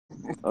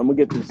I'm gonna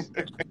get this.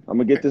 I'm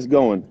gonna get this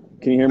going.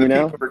 Can you hear The me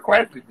now? people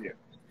requested you.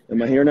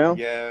 Am I here now?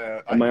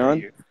 Yeah, I Am I hear on?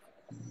 you.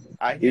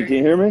 I You hear can you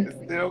you. hear me?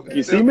 It's still, Can it's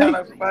you see still kind me?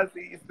 of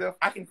fuzzy. It's still,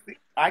 I can see,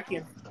 I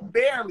can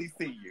barely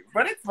see you,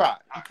 but it's fine.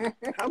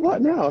 How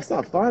about now? It's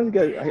not fine.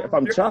 If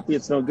I'm You're, choppy,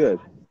 it's no good.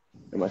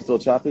 Am I still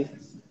choppy?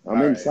 I'm all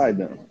right. inside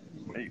now.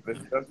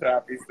 It's still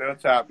choppy, still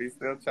choppy,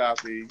 still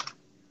choppy.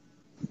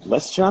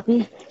 Less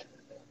choppy?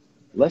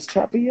 Less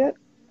choppy yet?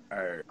 All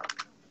right.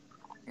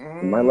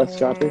 Am I less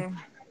choppy?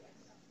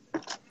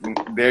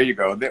 There you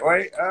go.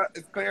 Wait,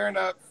 it's clearing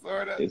up,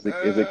 sort of. Is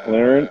it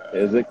clearing?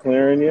 Is it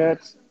clearing yet?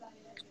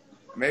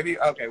 Maybe,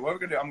 okay, what we're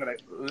going to do, I'm going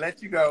to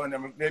let you go, and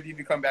then maybe if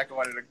you come back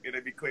on,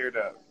 it'll be cleared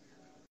up.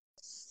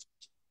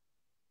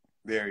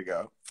 There you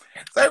go.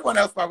 So everyone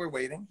else, while we're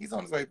waiting, he's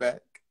on his way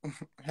back.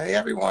 Hey,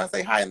 everyone,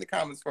 say hi in the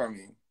comments for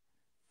me.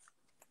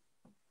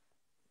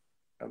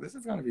 Oh, this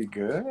is going to be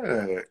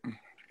good.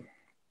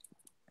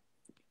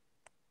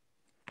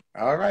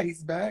 All right,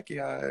 he's back,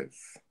 guys.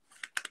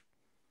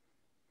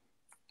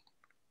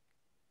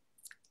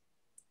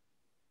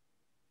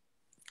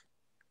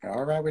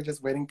 All right, we're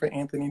just waiting for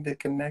Anthony to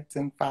connect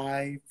in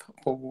 5,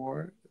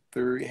 4,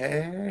 3.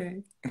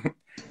 Hey.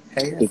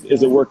 Hey.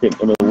 Is it working?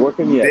 Am I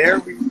working yet? There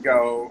we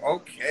go.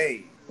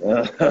 Okay.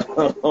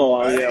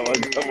 Oh, Hey. yeah.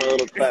 I'm a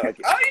little clap. Oh,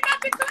 you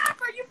got the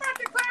clapper. You brought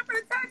the clapper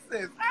to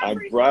Texas. I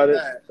brought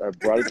appreciate it. that. I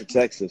brought it to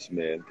Texas,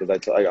 man,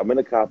 because I'm in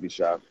a coffee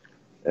shop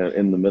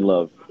in the middle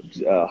of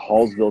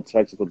Hallsville,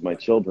 Texas, with my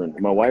children.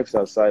 My wife's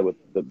outside with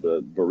the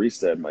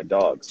barista and my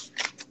dogs.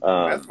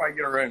 That's why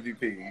you're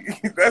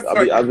MVP. That's I'll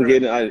why be you're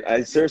obligated.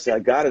 I seriously, I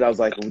got it. I was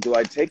like, well, do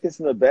I take this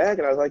in the bag?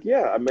 And I was like,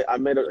 yeah. I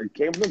made it. It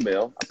came in the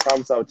mail. I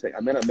promised I would take.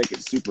 I may not make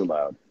it super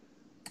loud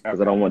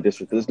because I don't want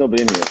disrespect. There's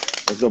nobody in here.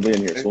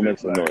 So we'll make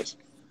some noise.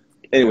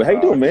 Anyway, how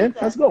you doing, man?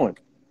 How's it going?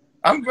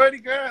 I'm pretty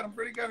good. I'm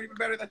pretty good. Even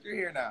better that you're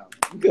here now.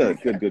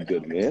 Good,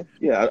 man.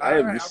 Yeah,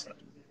 I right. just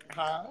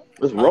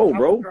let's roll, How was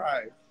bro. the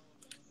drive?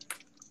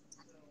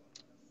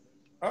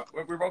 Oh,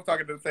 we're both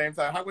talking at the same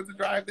time. How was the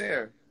drive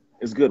there?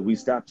 It's good. We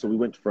stopped. So we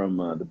went from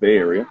the Bay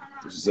Area,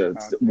 which is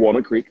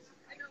Walnut Creek,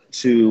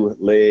 to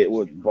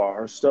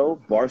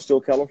Barstow,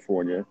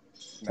 California,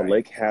 to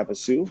Lake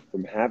Havasu.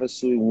 From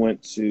Havasu, we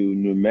went to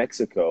New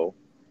Mexico,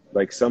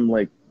 like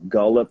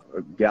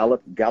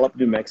Gallup,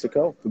 New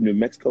Mexico. From New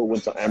Mexico, we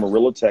went to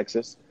Amarillo,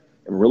 Texas.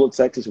 Amarillo,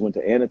 Texas, we went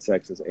to Anna,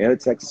 Texas. Anna,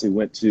 Texas, we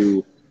went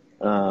to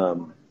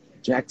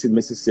Jackson,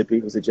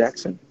 Mississippi. Was it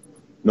Jackson?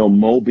 No,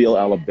 Mobile,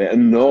 Alabama.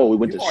 No, we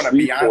went to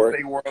Shreveport.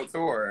 Beyonce World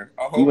Tour.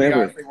 A We whole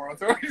Beyonce World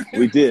Tour.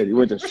 We did. We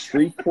went to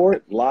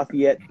Shreveport,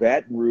 Lafayette,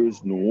 Baton Rouge,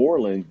 New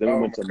Orleans. Then we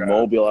went to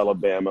Mobile,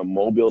 Alabama,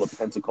 Mobile to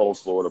Pensacola,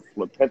 Florida,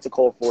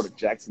 Pensacola, Florida,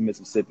 Jackson,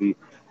 Mississippi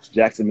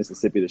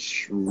to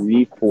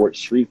Shreveport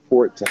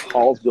to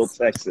Hallsville,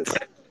 Texas.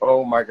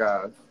 Oh, my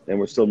God. And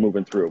we're still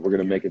moving through. We're going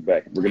to make it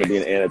back. We're going to be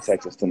in Anna,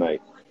 Texas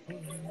tonight.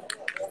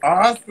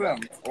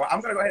 Awesome. Well,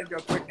 I'm going to go ahead and do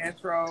a quick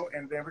intro,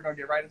 and then we're going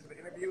to get right into the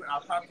interview, and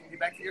I'll probably get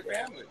back to your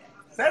family.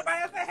 Say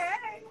everybody else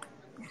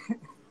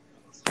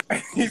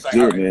hey. He's like,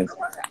 all right, man.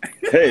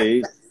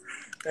 Hey.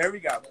 There we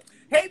go.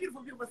 Hey,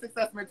 beautiful people,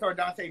 Success Mentor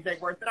Dante J.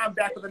 Worth, and I'm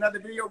back with another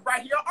video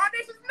right here on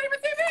This Is Believer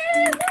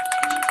TV.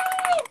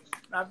 Woo!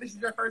 Now, if this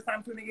is your first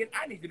time tuning in,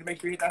 I need you to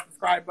make sure you hit that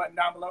subscribe button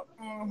down below.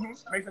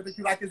 Make sure that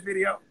you like this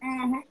video.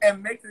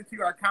 And make sure that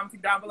you are commenting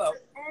down below.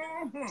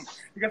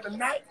 Because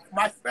tonight,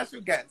 my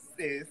special guest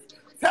is,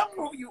 tell me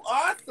who you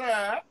are,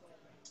 sir.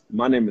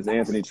 My name is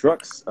Anthony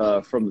Trucks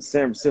from the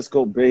San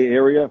Francisco Bay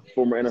Area,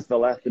 former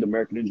NFL athlete,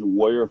 American Ninja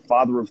Warrior,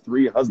 father of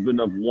 3,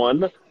 husband of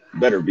 1,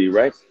 better be,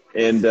 right?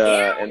 And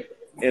an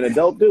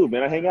adult dude,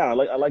 man. I hang out.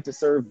 I like to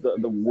serve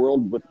the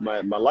world with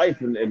my life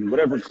and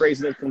whatever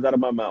craziness comes out of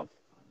my mouth.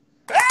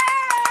 Hey,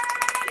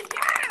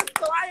 yes!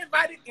 So I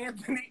invited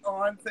Anthony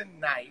on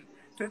tonight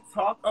to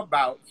talk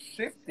about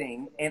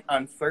shifting in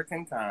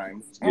uncertain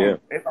times. Yeah.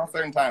 It's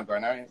uncertain times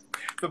right now.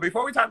 So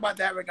before we talk about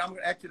that, Rick, I'm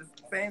going to ask you the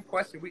same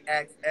question we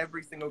ask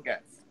every single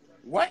guest.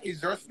 What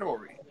is your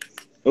story?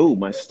 Oh,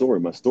 my story.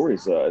 My story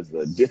is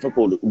a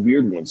difficult,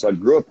 weird one. So I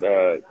grew up,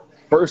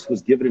 first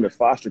was given into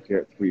foster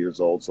care at 3 years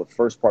old. So the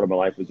first part of my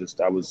life was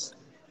just,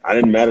 I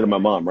didn't matter to my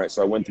mom, right?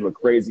 So I went through a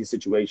crazy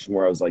situation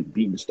where I was like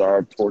beaten,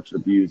 starved,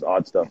 tortured, abused,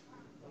 odd stuff.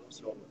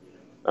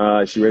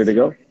 Is she ready to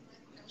go?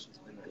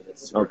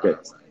 Okay.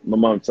 My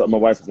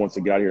wife wants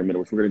to get out of here in a minute,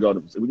 which we can go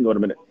in a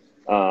minute.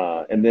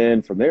 And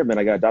then from there, man,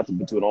 I got adopted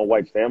into an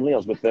all-white family. I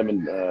was with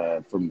them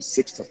from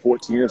 6 to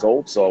 14 years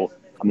old. So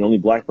I'm the only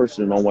black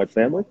person in an all-white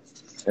family.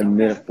 And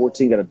then at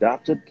 14, got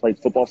adopted, played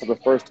football for the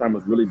first time. It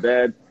was really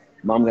bad.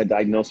 Mom got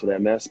diagnosed with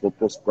MS,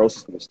 multiple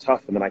sclerosis. It was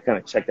tough. And then I kind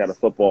of checked out of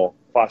football.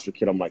 Foster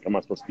kid, I'm like, I'm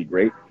not supposed to be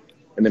great.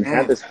 And then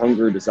had this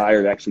hunger,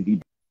 desire to actually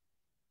be.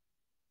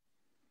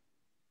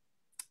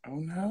 Oh,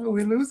 no,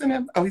 we're losing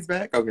him. Oh, he's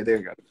back? Okay, there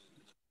you go.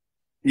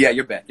 Yeah,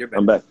 you're back.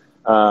 I'm back.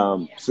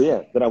 So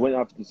yeah, then I went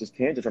off this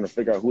tangent trying to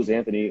figure out who's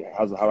Anthony,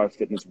 how I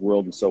fit in this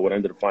world. And so what I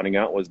ended up finding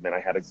out was, man, I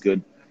had a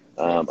good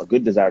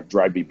desire to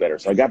try to be better.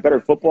 So I got better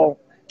at football,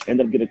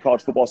 ended up getting a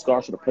college football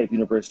scholarship to play at the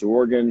University of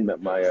Oregon,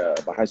 met my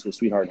high school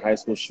sweetheart in high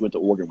school. She went to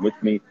Oregon with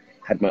me.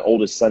 Had my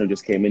oldest son who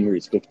just came in here.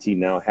 He's 15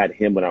 now. Had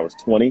him when I was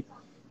 20.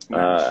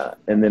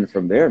 And then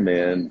from there,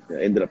 man,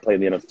 I ended up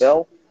playing the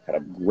NFL. Had a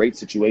great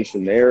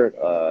situation there.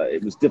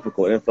 It was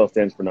difficult. NFL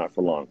stands for not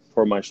for long.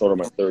 Tore my shoulder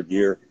my 3rd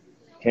year.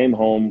 Came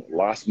home,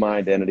 lost my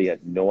identity,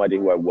 had no idea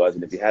who I was.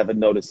 And if you haven't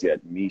noticed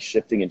yet, me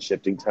shifting and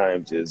shifting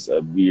times is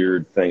a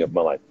weird thing of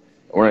my life.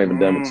 We're not even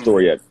done with the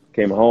story yet.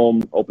 Came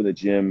home, opened the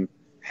gym,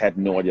 had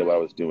no idea what I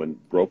was doing,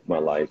 broke my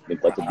life,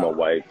 neglected my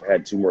wife,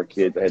 had 2 more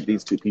kids. I had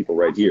these 2 people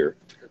right here.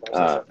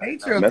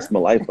 Messed my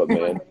life up,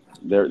 man.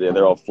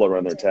 They're all floating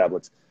around their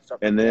tablets.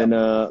 And then,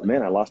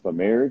 man, I lost my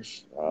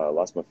marriage,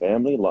 lost my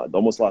family,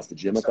 almost lost the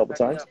gym a couple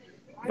times.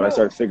 But I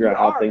started figuring out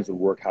how things would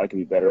work, how it could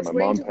be better. My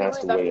mom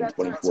passed away in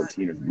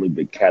 2014. It was a really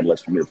big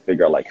catalyst for me to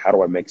figure out, like, how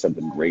do I make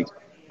something great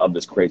of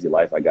this crazy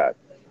life I got?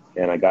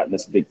 And I got in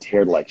this big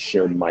tear to, like,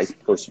 share my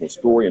personal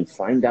story and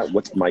find out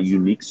what's my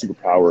unique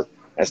superpower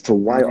as to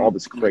why all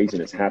this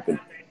craziness happened.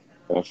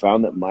 And I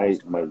found that my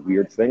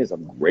weird thing is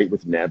I'm great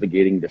with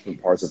navigating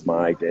different parts of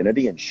my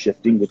identity and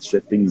shifting with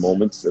shifting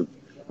moments of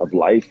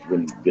life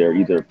when they're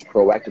either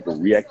proactive or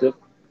reactive.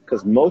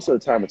 Because most of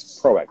the time it's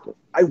proactive.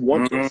 I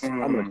want this.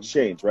 I'm going to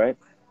change, right?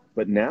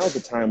 But now's the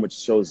time which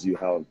shows you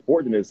how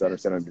important it is to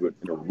understand how to do it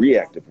in a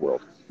reactive world.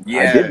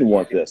 Yeah. I didn't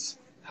want this.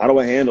 How do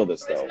I handle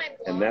this, though?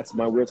 And that's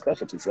my weird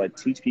specialty. So I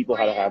teach people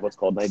how to have what's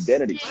called an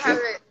identity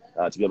shift,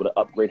 to be able to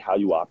upgrade how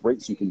you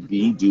operate so you can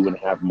be, do, and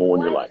have more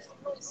in your life.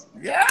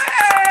 Yes!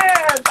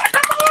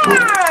 Come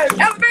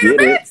on!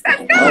 Get it?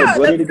 Oh,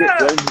 do I need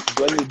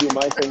to do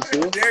my thing,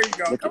 too? There you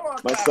go. Look, come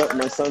on,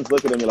 my son's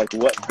looking at me like,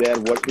 what,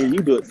 Dad? What? Here,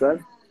 you do it,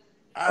 son.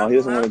 Oh, he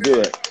doesn't want to do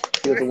it.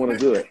 He doesn't want to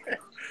do it.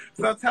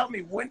 So tell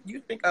me, when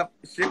you think of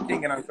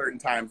shifting in uncertain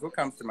times, what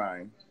comes to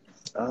mind?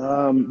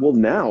 Well,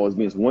 now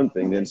is one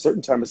thing. Then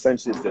certain time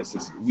essentially is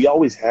this: we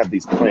always have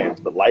these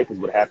plans, but life is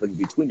what happens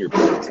between your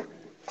plans.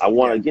 I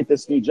want to get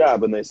this new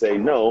job, and they say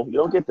no, you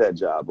don't get that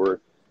job. Or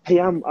hey,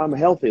 I'm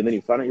healthy, and then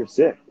you find out you're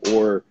sick.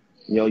 Or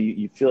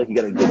you feel like you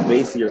got a good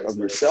base of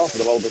yourself,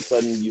 and then all of a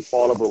sudden you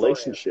fall out of a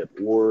relationship,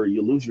 or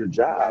you lose your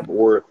job,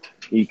 or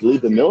you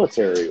leave the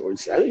military, or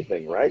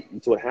anything, right?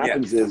 And so what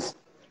happens is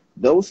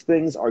those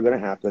things are going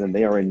to happen, and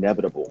they are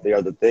inevitable. They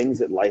are the things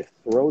that life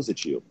throws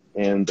at you.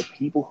 And the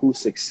people who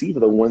succeed are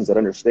the ones that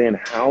understand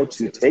how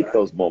to take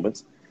those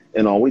moments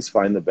and always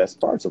find the best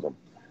parts of them.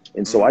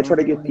 And so I try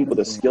to give people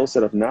the skill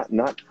set of not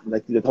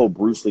like the whole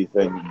Bruce Lee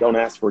thing. Don't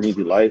ask for an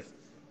easy life.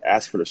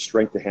 Ask for the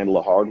strength to handle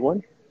a hard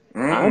one.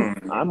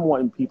 I'm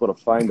wanting people to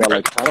find out,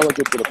 like, how do I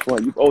get to the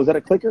front? Is that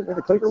a clicker? Is that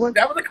a clicker one?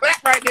 That was a click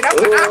right there. That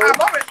was a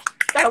moment.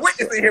 Got a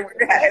witness in here.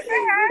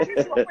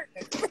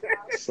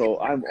 So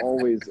I'm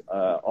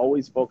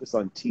always focused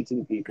on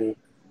teaching people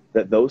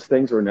that those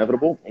things are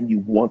inevitable and you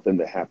want them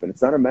to happen.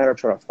 It's not a matter of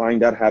trying to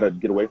find out how to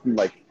get away from them.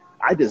 Like,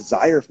 I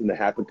desire for them to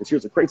happen, because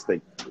here's the crazy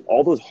thing.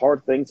 All those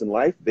hard things in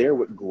life, they're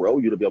what grow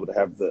you to be able to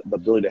have the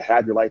ability to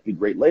have your life be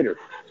great later.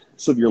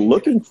 So if you're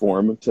looking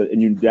for them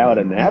and you know how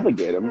to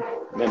navigate them,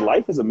 then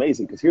life is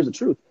amazing. Because here's the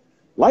truth.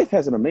 Life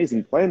has an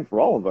amazing plan for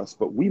all of us,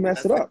 but we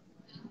mess it up.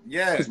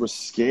 Yeah. Because we're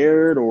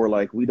scared, or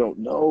like we don't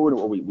know,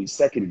 or we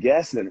second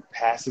guess, and then it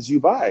passes you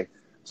by.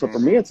 So for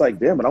me, it's like,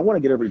 damn, but I want to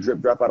get every drip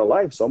drop out of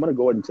life. So I'm going to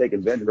go ahead and take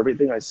advantage of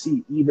everything I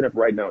see, even if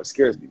right now it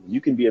scares me. You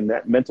can be in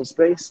that mental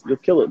space, you'll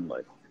kill it in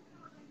life.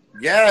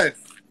 Yes.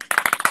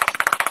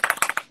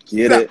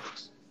 Get it.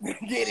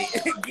 Get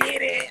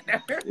it.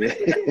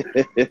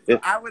 So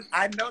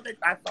I know that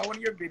I saw one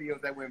of your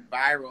videos that went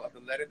viral of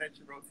the letter that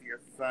you wrote to your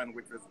son,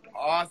 which was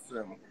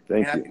awesome.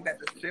 Thank you. I think that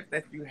the shift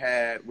that you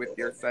had with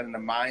your son and the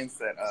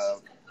mindset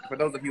of, for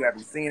those of you who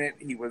haven't seen it,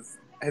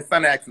 his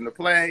son asked him to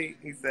play.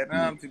 He said, no,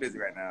 I'm too busy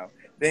right now.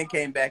 Then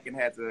came back and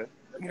had to,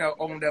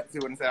 owned up to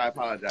it and said, I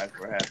apologize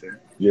for what happened.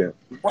 Yeah.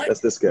 That's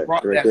this guy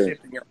brought right that there.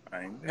 shift in your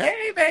mind?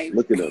 Hey, baby.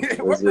 Look at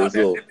him. What brought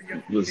that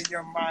shift in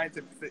your mind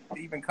to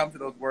even come to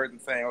those words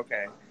and saying,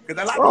 okay?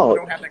 Because a lot of people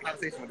don't have that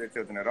conversation with their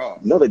children at all.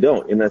 No, they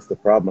don't. And that's the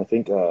problem. I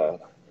think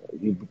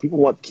people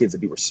want kids to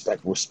be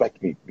respect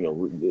me,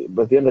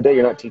 but at the end of the day,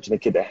 you're not teaching a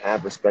kid to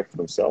have respect for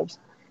themselves.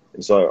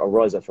 And so I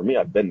realized that for me,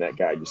 I've been that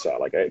guy you saw.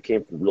 Like, I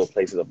came from real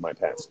places of my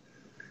past.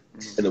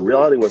 And the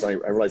reality was, I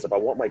realized if I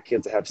want my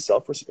kids to have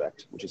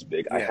self-respect, which is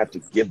big, I have to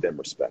give them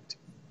respect.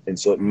 And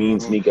so it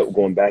means me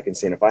going back and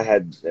saying, if I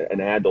had an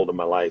adult in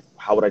my life,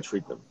 how would I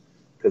treat them?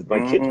 Because my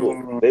kids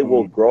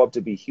will grow up to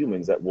be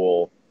humans that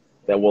will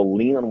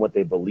lean on what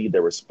they believe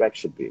their respect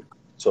should be.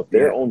 So if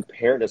their own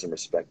parent doesn't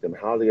respect them,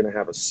 how are they going to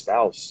have a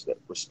spouse that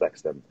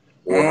respects them?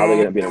 Or how are they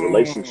going to be in a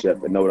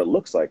relationship and know what it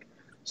looks like?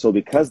 So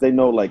because they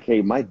know, like,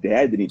 hey, my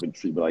dad didn't even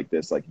treat me like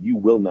this, like, you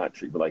will not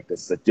treat me like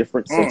this. It's a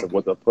different sense of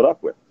what they'll put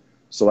up with.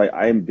 So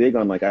I am big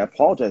on, like, I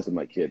apologize to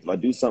my kids. If I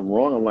do something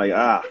wrong, I'm like,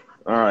 all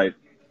right,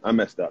 I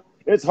messed up.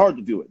 It's hard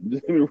to do it.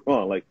 Don't get me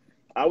wrong. Like,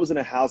 I was in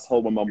a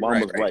household where my mom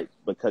was right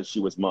because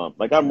she was mom.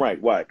 Like, I'm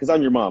right. Why? Because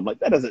I'm your mom. Like,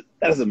 that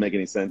doesn't make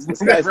any sense.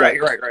 This guy's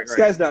This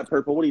guy's not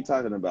purple. What are you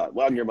talking about?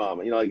 Well, I'm your mom.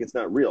 Like, it's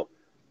not real.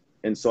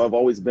 And so I've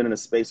always been in a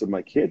space with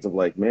my kids of,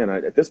 like, man,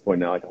 at this point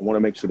now, like, I want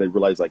to make sure they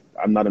realize, like,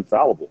 I'm not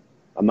infallible.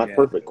 I'm not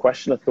perfect.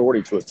 Question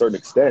authority to a certain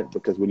extent,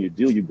 because when you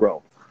do, you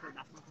grow.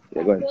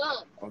 Yeah, go ahead.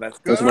 Oh, that's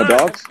good. Those are my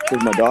dogs.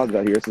 There's my dogs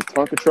out here. This is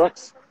Tonka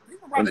trucks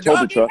Brought and the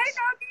Toby doggies. Hey, trucks.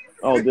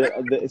 Oh,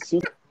 as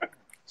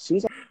soon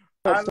as I'm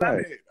I love outside.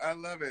 it. I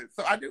love it.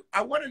 So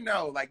I want to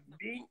know, like,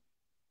 being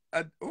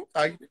are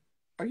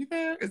you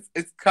there?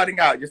 It's cutting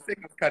out. Your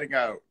signal's cutting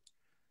out.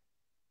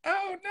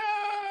 Oh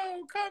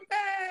no, come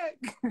back.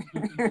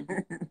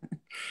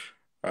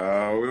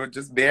 Oh, we would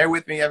just bear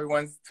with me.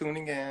 Everyone's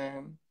tuning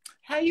in.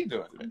 How you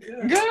doing today?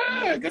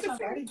 Good. Good to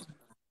see you.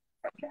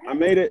 I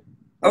made it.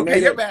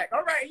 Okay, you're back.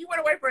 All right, you went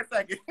away for a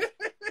second.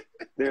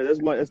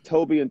 That's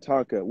Toby and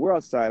Tonka. We're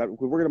outside.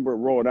 We're gonna be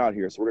rolling out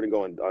here, so we're gonna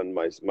go on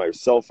my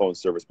cell phone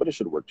service, but it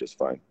should work just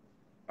fine.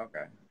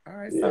 Okay. All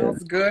right, Yeah.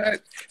 sounds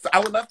good. So I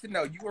would love to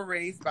know, you were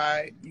raised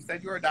by, you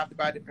said you were adopted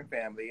by a different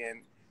family,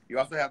 and you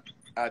also have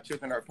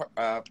children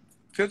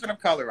of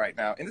color right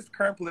now. In this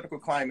current political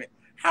climate,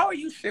 how are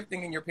you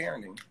shifting in your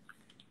parenting?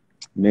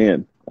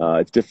 Man,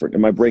 it's different.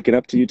 Am I breaking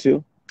up to you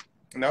too?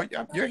 No,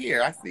 you're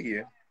here. I see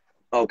you.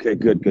 Okay,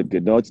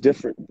 good. No, it's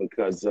different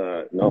because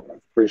no,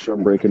 I'm pretty sure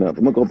I'm breaking up.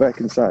 I'm gonna go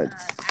back inside.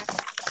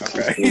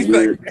 Okay. He's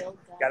like,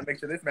 gotta make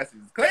sure this message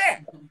is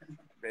clear.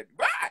 Baby,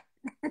 what?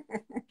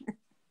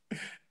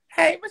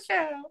 Hey,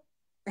 Michelle.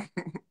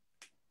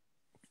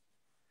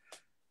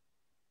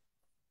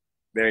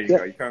 There you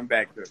go. You're coming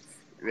back to us.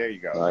 There you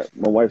go. All right,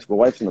 my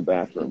wife's in the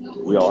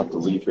bathroom. We all have to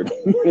leave here,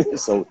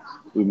 so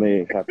we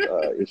may have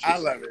issues. I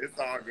love it. It's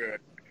all good.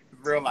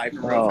 It's real life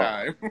in real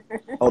time.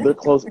 They're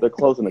closing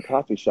the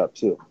coffee shop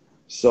too.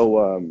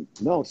 So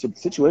no, so the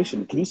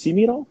situation. Can you see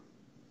me at all?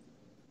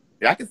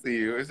 Yeah, I can see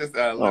you. It's just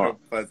a little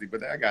fuzzy,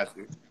 but I got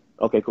you.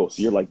 Okay, cool.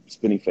 So you're like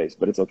spinning face,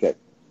 but it's okay.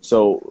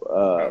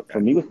 So for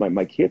me with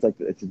my kids, like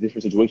it's a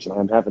different situation.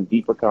 I'm having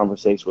deeper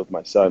conversation with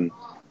my son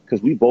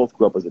because we both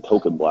grew up as a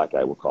token black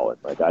guy, we'll call it.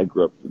 Like I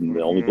grew up in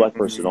the only black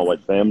person in an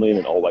all-white family and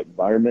an all-white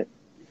environment.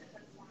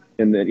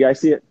 And then, yeah, I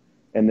see it.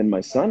 And then my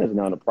son is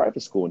now in a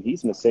private school and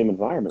he's in the same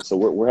environment. So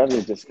we're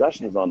having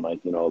discussions on like,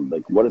 you know,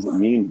 like what does it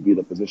mean to be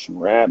the position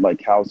we're at?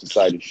 Like how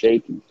society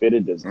shaped and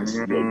fitted? Does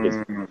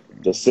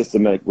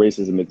systematic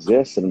racism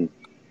exist? And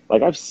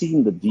like I've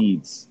seen the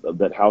deeds of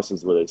that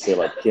houses where they say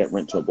like can't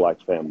rent to a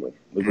black family.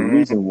 There's a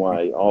reason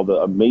why all the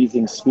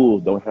amazing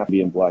schools don't have to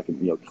be in black, you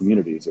know,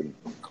 communities. And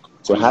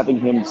so having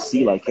him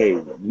see like, hey,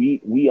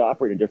 we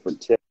operate a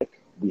different tick.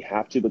 We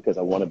have to because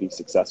I want to be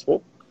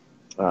successful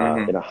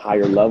in a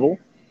higher level.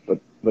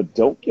 But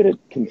don't get it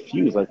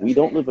confused. Like we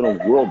don't live in a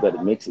world that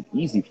it makes it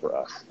easy for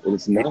us.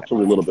 It's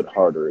naturally a little bit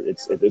harder. You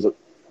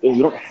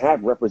don't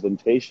have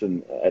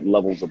representation at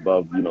levels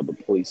above, you know, the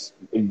police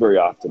very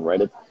often,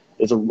 right?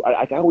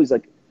 I always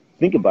like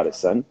think about it,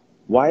 son.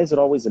 Why is it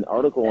always an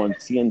article on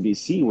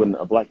CNBC when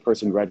a black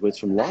person graduates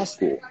from law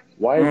school?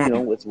 Why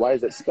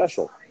is that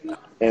special?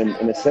 And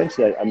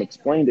essentially, I'm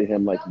explaining to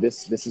him like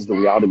this is the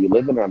reality we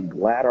live in. And I'm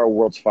glad our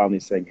world's finally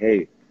saying,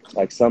 hey,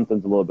 like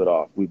something's a little bit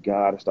off. We've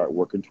got to start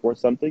working towards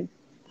something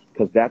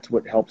because that's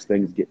what helps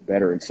things get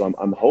better. And so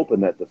I'm hoping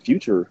that the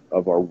future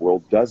of our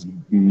world does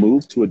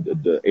move to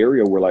the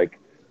area where, like,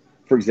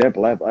 for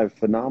example, I have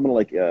phenomenal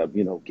like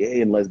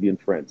gay and lesbian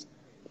friends.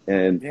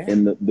 And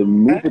the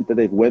movement that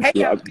they've went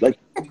through,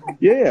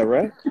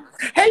 right?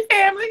 Hey,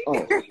 family.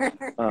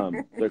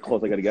 They're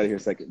close. I got to get out of here a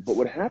second. But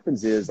what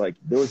happens is like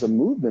there was a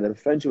movement that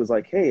eventually was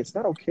like, hey, it's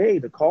not okay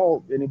to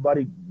call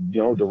anybody,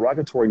 you know,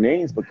 derogatory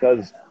names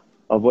because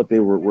of what they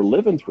were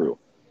living through.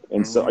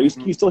 And so,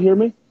 you still hear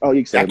me? Oh,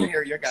 you can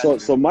hear you.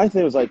 So my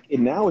thing was like,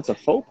 and now it's a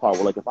faux pas.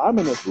 Where like if I'm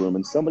in this room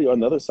and somebody on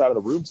the other side of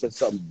the room says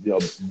something, you know,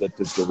 that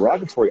is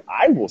derogatory,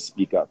 I will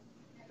speak up.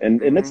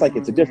 And it's like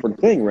it's a different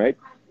thing, right?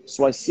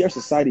 So I see our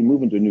society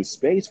moving to a new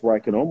space where I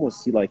can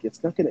almost see like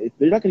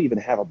they're not gonna even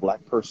have a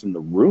black person in the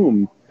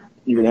room.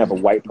 You're gonna have a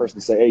white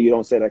person say, hey, you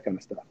don't say that kind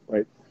of stuff,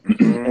 right?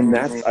 And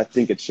that's, I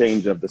think, a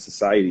change of the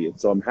society. And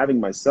so I'm having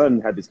my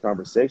son have these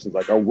conversations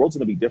like our world's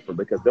gonna be different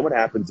because then what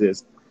happens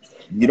is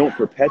you don't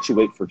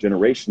perpetuate for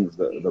generations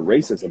the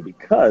racism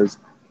because,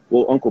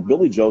 well, Uncle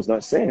Billy Joe's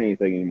not saying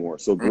anything anymore.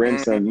 So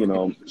grandson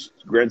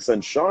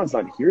Sean's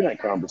not hearing that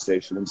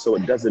conversation. And so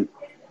it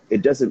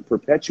doesn't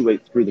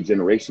perpetuate through the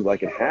generations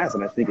like it has.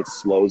 And I think it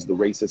slows the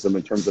racism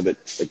in terms of it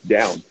like,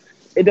 down.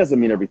 It doesn't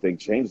mean everything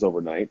changed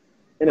overnight.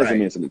 It doesn't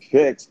mean it's going to be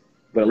fixed,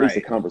 but at least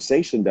the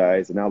conversation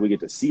dies. And now we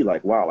get to see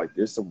like, wow, like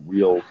there's some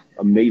real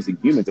amazing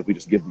humans if we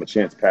just give them a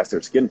chance past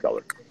their skin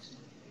color.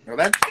 Well,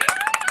 that's good.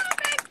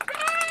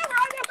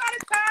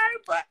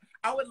 But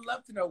I would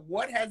love to know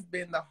what has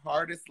been the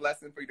hardest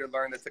lesson for you to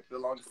learn that took the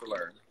longest to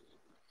learn?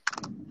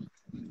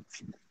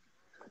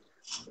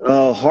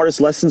 Hardest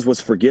lessons was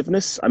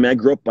forgiveness. I mean, I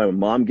grew up by my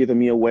mom giving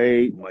me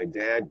away, my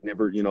dad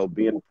never,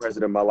 being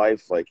present in my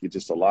life. Like it's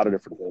just a lot of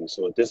different things.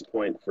 So at this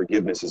point,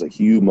 forgiveness is a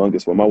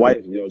humongous one. My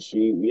wife, we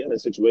had a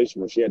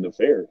situation where she had an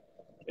affair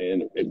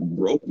and it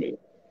broke me.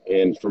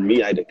 And for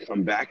me, I had to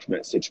come back from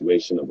that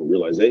situation of a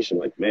realization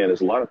like, man,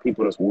 there's a lot of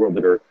people in this world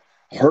that are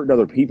hurting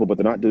other people, but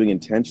they're not doing it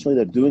intentionally.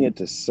 They're doing it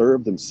to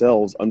serve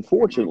themselves,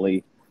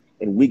 unfortunately,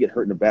 and we get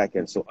hurt in the back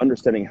end. So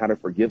understanding how to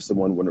forgive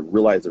someone when they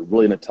realize they're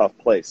really in a tough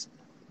place.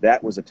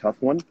 That was a tough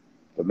one,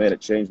 but man, it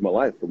changed my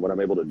life from what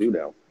I'm able to do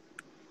now.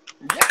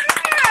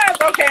 Yes,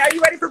 Okay, are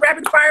you ready for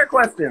rapid fire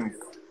questions?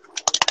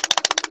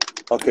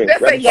 Okay, Just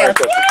say rapid fire yes.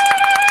 questions.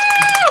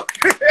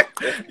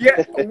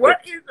 Yeah.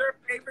 What is your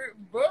favorite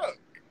book?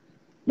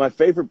 My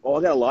favorite, oh,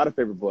 I got a lot of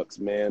favorite books,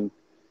 man.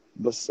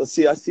 But let's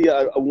see,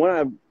 one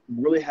I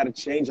really had to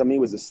change on me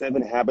was The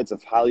 7 Habits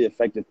of Highly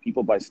Effective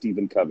People by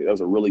Stephen Covey. That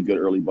was a really good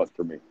early book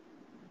for me.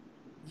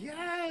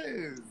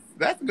 Yes,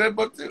 that's a good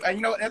book too. And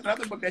you know, that's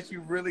another book that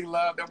you really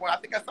love. That one, I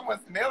think someone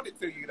mailed it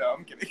to you, though.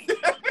 I'm kidding.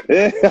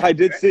 I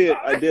did see it.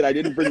 I did. I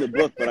didn't bring the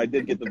book, but I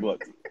did get the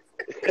book.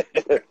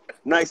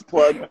 Nice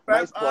plug. That's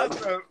Nice plug.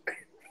 awesome.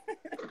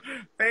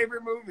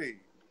 Favorite movie?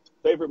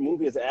 Favorite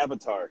movie is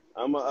Avatar.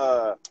 I'm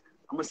a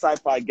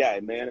sci-fi guy,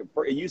 man.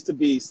 It used to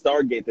be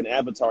Stargate, then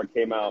Avatar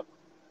came out,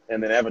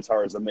 and then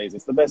Avatar is amazing.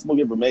 It's the best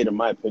movie ever made, in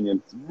my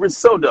opinion. It's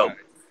so dope.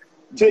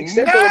 To the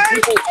extent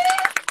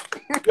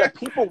that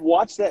people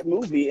watched that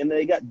movie and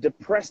they got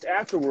depressed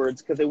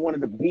afterwards because they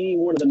wanted to be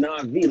one of the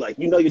Na'vi. Like,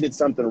 you know, you did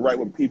something right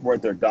when people were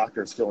at their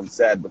doctors feeling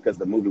sad because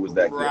the movie was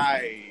that good.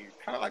 Right.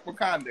 Kind of like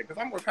Wakanda, because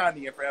I'm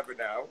Wakandian forever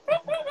now.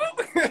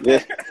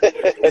 Yeah,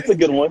 that's a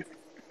good one.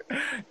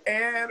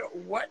 And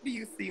what do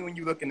you see when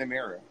you look in the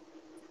mirror?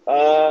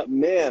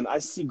 Man, I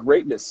see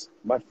greatness.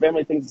 My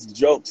family thinks it's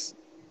jokes,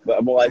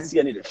 but I see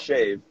I need to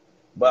shave.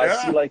 But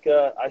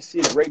Yeah. I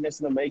see greatness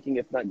in the making,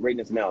 if not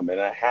greatness now, man.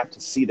 I have to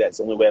see that. It's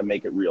the only way I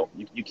make it real.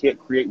 You can't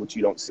create what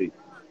you don't see.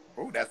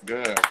 Oh, that's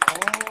good.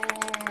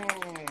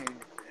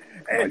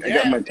 And, I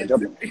got my to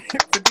be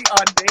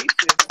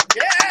audacious.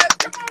 Yes,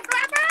 come on,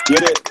 clap.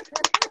 Get it?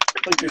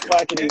 Click your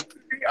clackety. To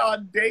be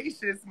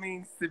audacious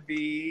means to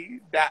be ...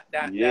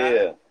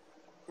 Yeah.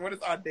 What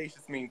does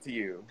audacious mean to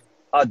you?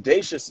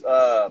 Audacious,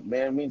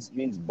 man,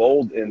 means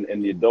bold,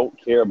 and you don't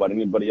care about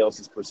anybody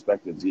else's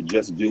perspectives. You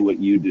just do what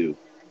you do.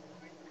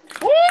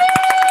 Woo!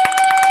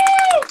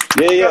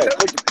 Yeah. Yes!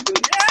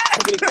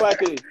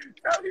 Clackety.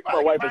 Tell people My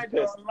how wife you is find you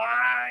pissed.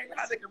 online,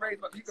 how they can raise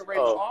an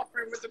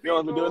offering with the people.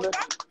 You know what I'm doing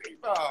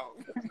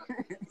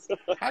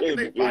How can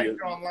they find you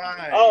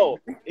online? Oh,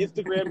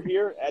 Instagram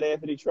here at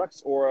Anthony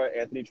Trucks or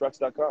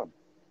AnthonyTrucks.com.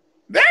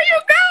 There you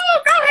go.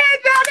 Go ahead,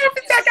 y'all.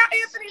 Check out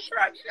Anthony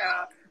Trucks,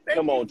 y'all.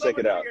 Come on, check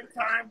it out. Thank you so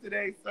much for your time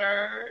today,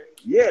 sir.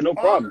 Yeah, no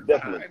problem.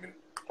 Definitely.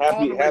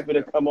 Happy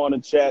to come on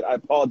and chat. I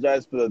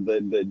apologize for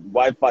the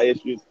Wi-Fi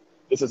issues.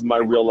 This is my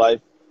real life.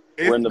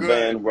 We're in the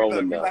van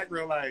rolling now. We like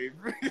real life.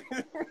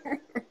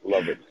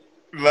 Love it.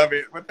 Love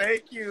it. Well,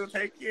 thank you.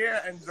 Take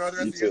care. Enjoy the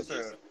rest of your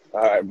show.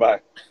 All right, bye.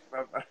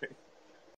 Bye-bye.